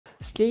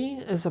Skiing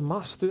is a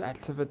must-do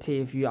activity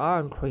if you are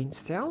in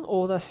Queenstown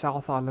or the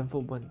South Island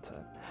for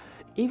winter.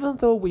 Even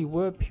though we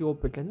were pure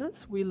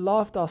beginners, we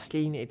loved our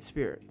skiing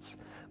experience.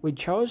 We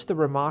chose the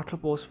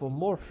Remarkables for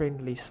more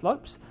friendly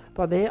slopes,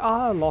 but there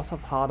are a lot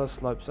of harder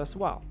slopes as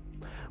well.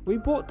 We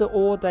bought the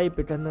all-day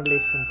beginner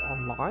lessons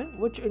online,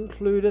 which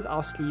included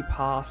our ski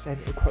pass and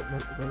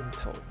equipment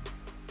rental.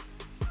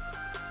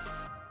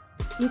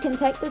 You can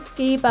take the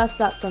ski bus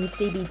up from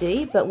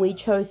CBD, but we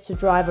chose to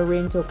drive a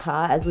rental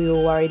car as we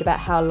were worried about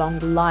how long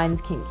the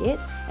lines can get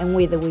and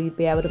whether we'd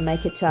be able to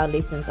make it to our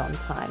lessons on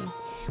time.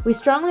 We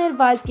strongly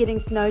advise getting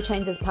snow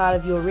chains as part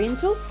of your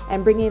rental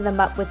and bringing them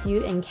up with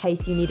you in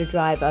case you need to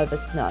drive over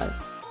snow.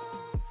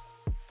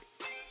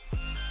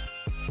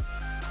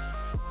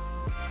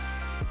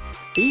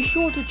 Be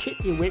sure to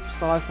check your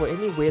website for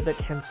any weather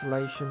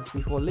cancellations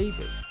before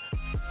leaving.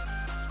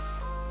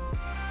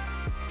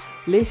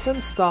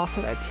 Lessons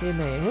started at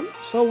 10 AM,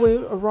 so we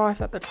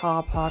arrived at the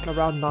car park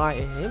around 9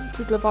 AM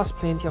to give us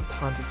plenty of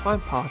time to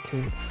find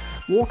parking,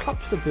 walk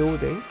up to the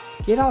building,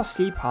 get our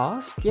ski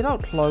pass, get our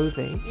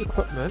clothing,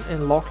 equipment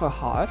and locker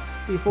hire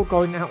before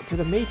going out to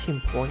the meeting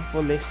point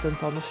for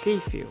lessons on the ski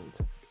field.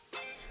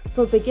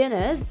 For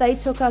beginners, they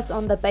took us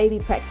on the baby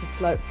practice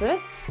slope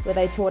first, where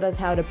they taught us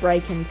how to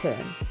brake and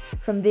turn.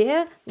 From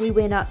there, we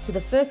went up to the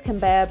first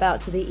conveyor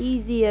belt to the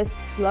easiest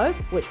slope,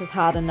 which was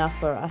hard enough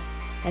for us.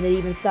 And it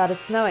even started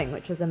snowing,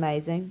 which was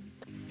amazing.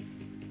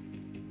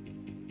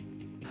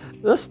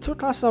 This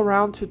took us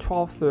around to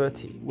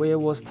 12:30, where it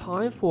was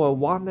time for a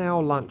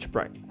 1-hour lunch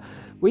break.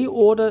 We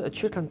ordered a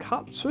chicken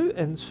katsu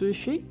and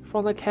sushi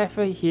from the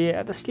cafe here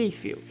at the ski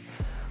field.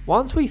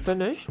 Once we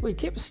finished, we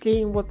kept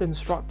skiing with the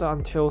instructor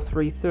until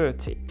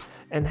 3:30,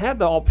 and had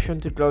the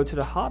option to go to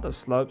the harder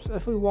slopes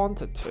if we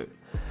wanted to.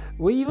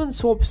 We even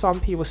saw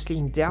some people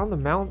skiing down the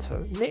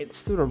mountain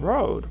next to the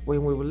road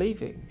when we were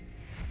leaving.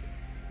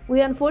 We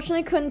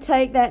unfortunately couldn't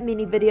take that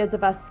many videos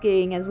of us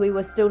skiing as we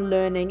were still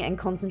learning and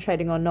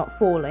concentrating on not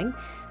falling,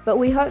 but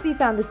we hope you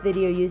found this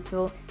video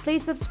useful.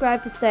 Please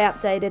subscribe to stay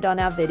updated on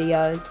our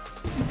videos.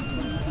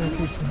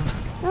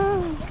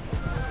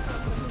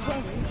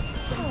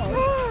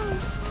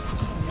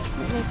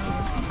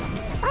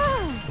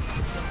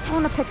 I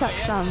want to pick up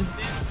some.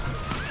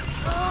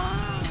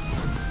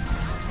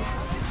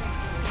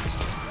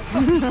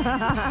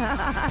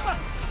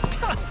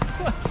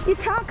 You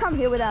can't come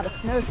here without a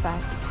snow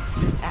fact.